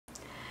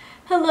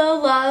Hello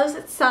loves,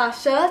 it's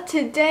Sasha.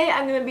 Today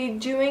I'm going to be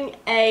doing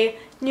a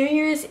New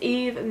Year's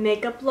Eve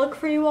makeup look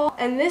for you all.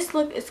 And this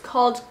look is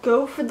called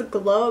Go for the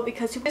Glow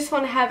because we just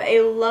want to have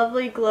a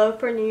lovely glow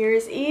for New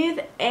Year's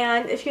Eve.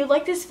 And if you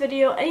like this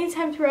video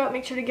anytime throughout,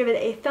 make sure to give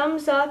it a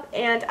thumbs up.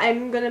 And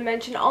I'm going to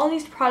mention all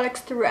these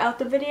products throughout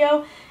the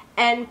video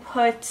and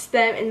put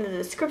them in the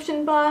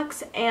description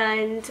box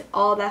and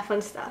all that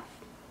fun stuff.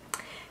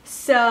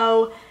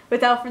 So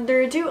without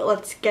further ado,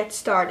 let's get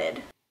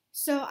started.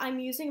 So I'm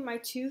using my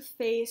Too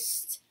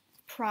Faced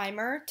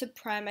primer to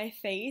prime my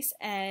face,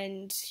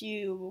 and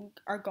you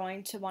are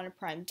going to want to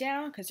prime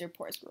down because your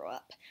pores grow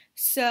up.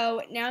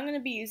 So now I'm going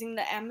to be using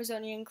the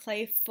Amazonian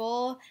Clay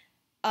Full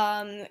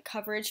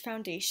Coverage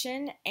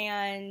Foundation,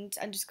 and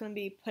I'm just going to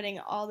be putting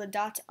all the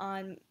dots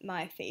on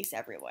my face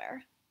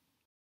everywhere.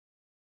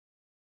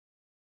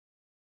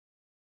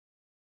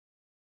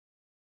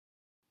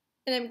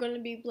 And I'm going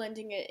to be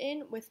blending it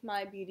in with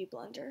my beauty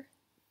blender.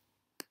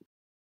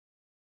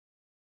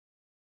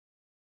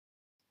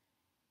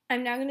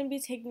 I'm now going to be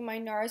taking my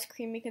NARS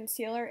Creamy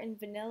Concealer in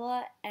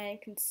Vanilla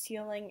and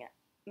concealing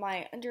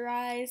my under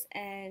eyes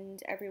and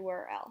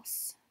everywhere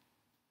else.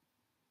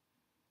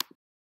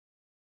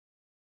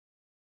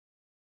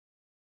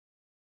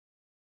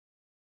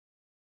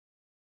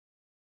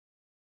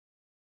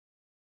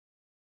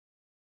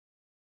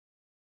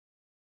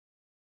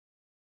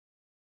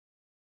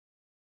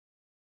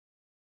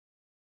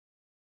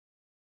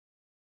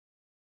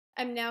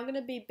 I'm now going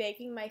to be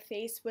baking my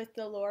face with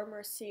the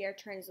Mercier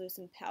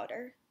translucent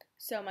powder,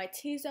 so my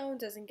T-zone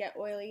doesn't get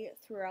oily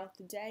throughout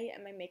the day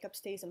and my makeup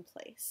stays in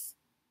place.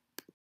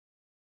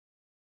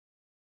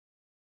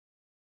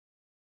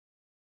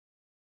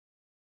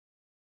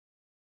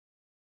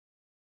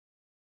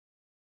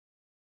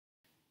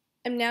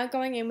 I'm now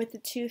going in with the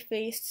Too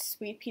Faced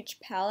Sweet Peach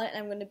palette, and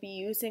I'm going to be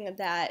using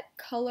that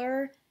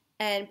color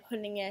and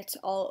putting it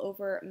all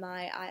over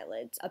my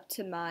eyelids up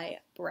to my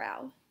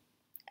brow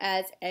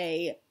as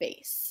a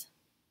base.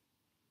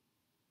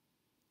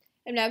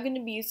 I'm now going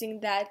to be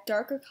using that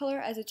darker color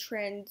as a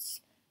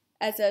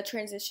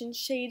transition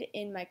shade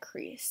in my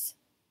crease.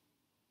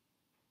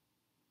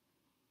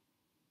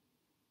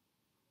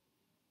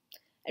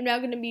 I'm now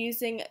going to be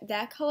using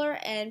that color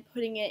and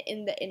putting it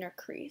in the inner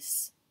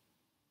crease.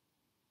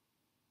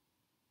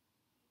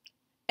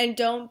 And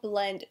don't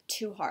blend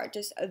too hard,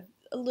 just a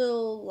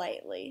little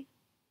lightly.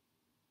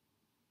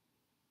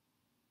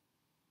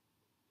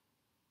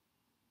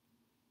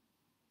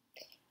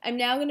 I'm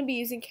now going to be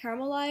using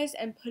Caramelize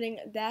and putting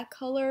that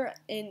color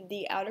in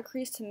the outer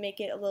crease to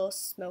make it a little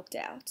smoked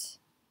out.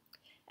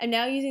 I'm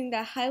now using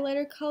the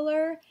highlighter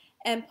color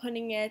and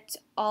putting it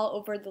all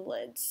over the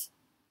lids.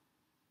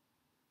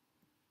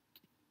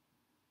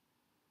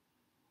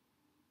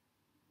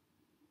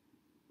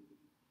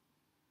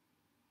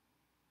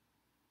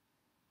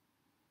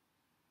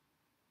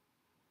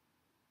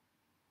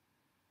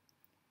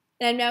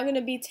 And I'm now going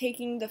to be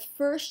taking the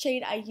first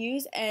shade I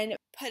use and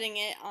putting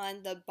it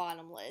on the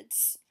bottom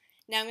lids.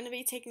 Now I'm going to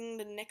be taking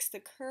the NYX The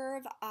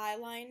Curve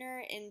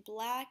eyeliner in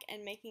black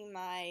and making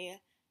my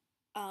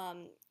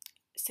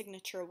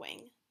signature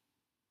wing.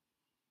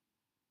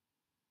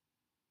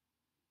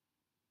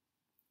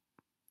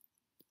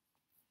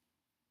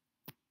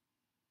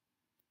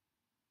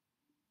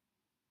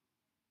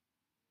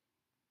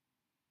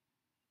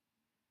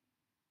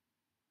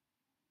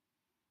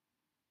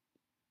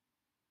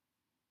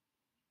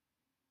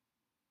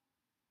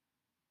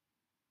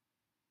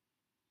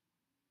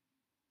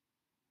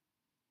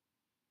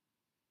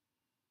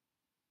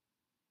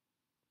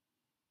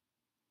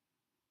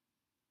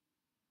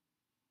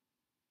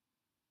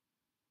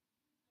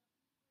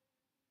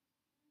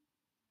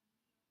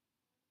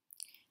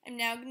 I'm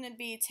now going to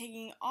be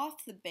taking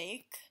off the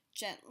bake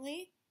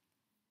gently,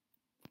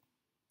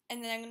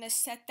 and then I'm going to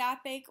set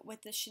that bake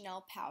with the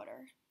Chanel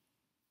powder.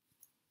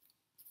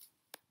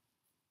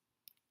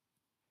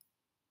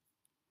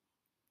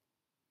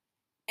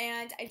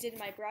 And I did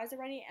my brows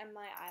already and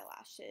my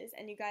eyelashes,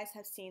 and you guys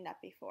have seen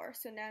that before.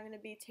 So now I'm going to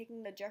be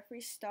taking the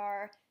Jeffree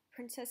Star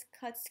Princess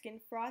Cut Skin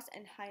Frost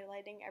and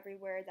highlighting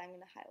everywhere that I'm going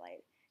to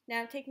highlight.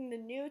 Now I'm taking the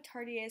new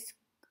Tarte's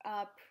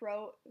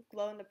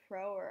Glow in the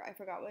Pro, or I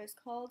forgot what it's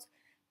called,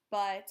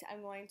 but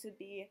I'm going to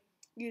be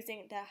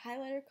using the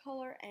highlighter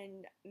color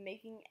and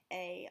making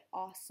a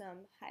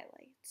awesome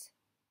highlight.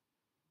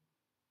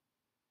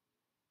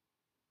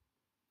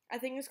 I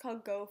think it's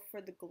called Go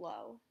for the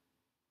Glow.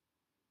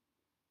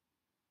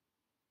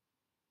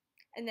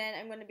 And then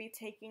I'm going to be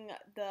taking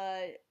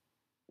the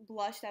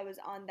blush that was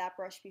on that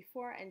brush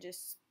before and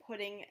just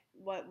putting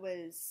what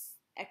was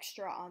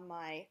extra on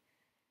my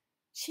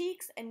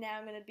cheeks. And now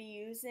I'm going to be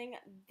using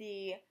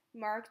the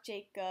Marc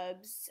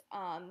Jacobs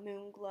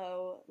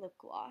Moonglow lip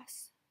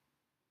gloss.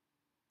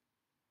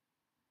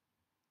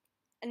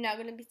 And now I'm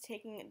going to be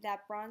taking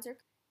that bronzer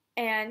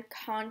and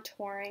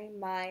contouring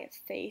my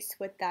face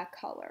with that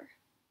color.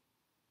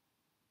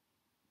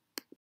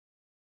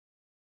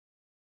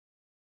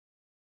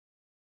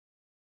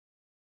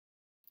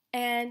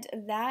 And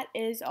that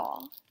is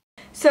all.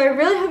 So I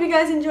really hope you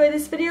guys enjoyed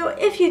this video.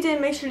 If you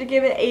did, make sure to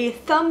give it a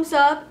thumbs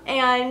up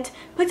and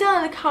put down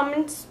in the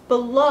comments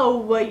below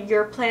what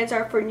your plans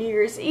are for New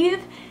Year's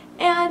Eve.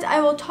 And I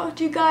will talk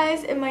to you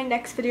guys in my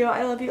next video.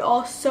 I love you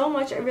all so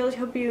much. I really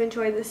hope you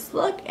enjoyed this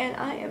look. And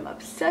I am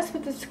obsessed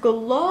with this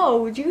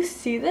glow. Do you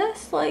see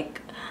this?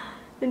 Like,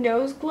 the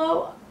nose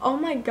glow. Oh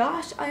my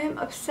gosh, I am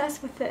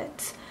obsessed with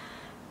it.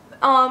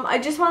 I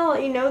just want to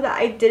let you know that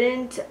I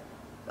didn't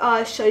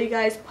show you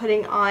guys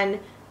putting on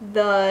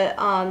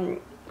the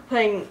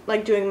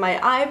doing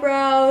my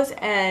eyebrows,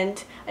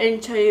 and I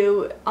didn't show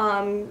you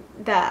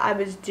that I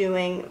was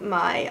doing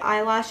my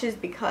eyelashes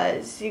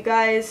because you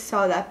guys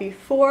saw that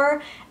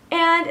before,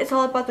 and it's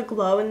all about the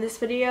glow in this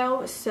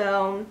video.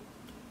 So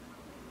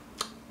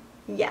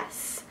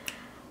yes,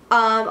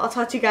 I'll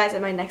talk to you guys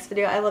in my next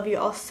video. I love you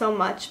all so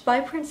much.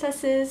 Bye,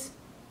 princesses.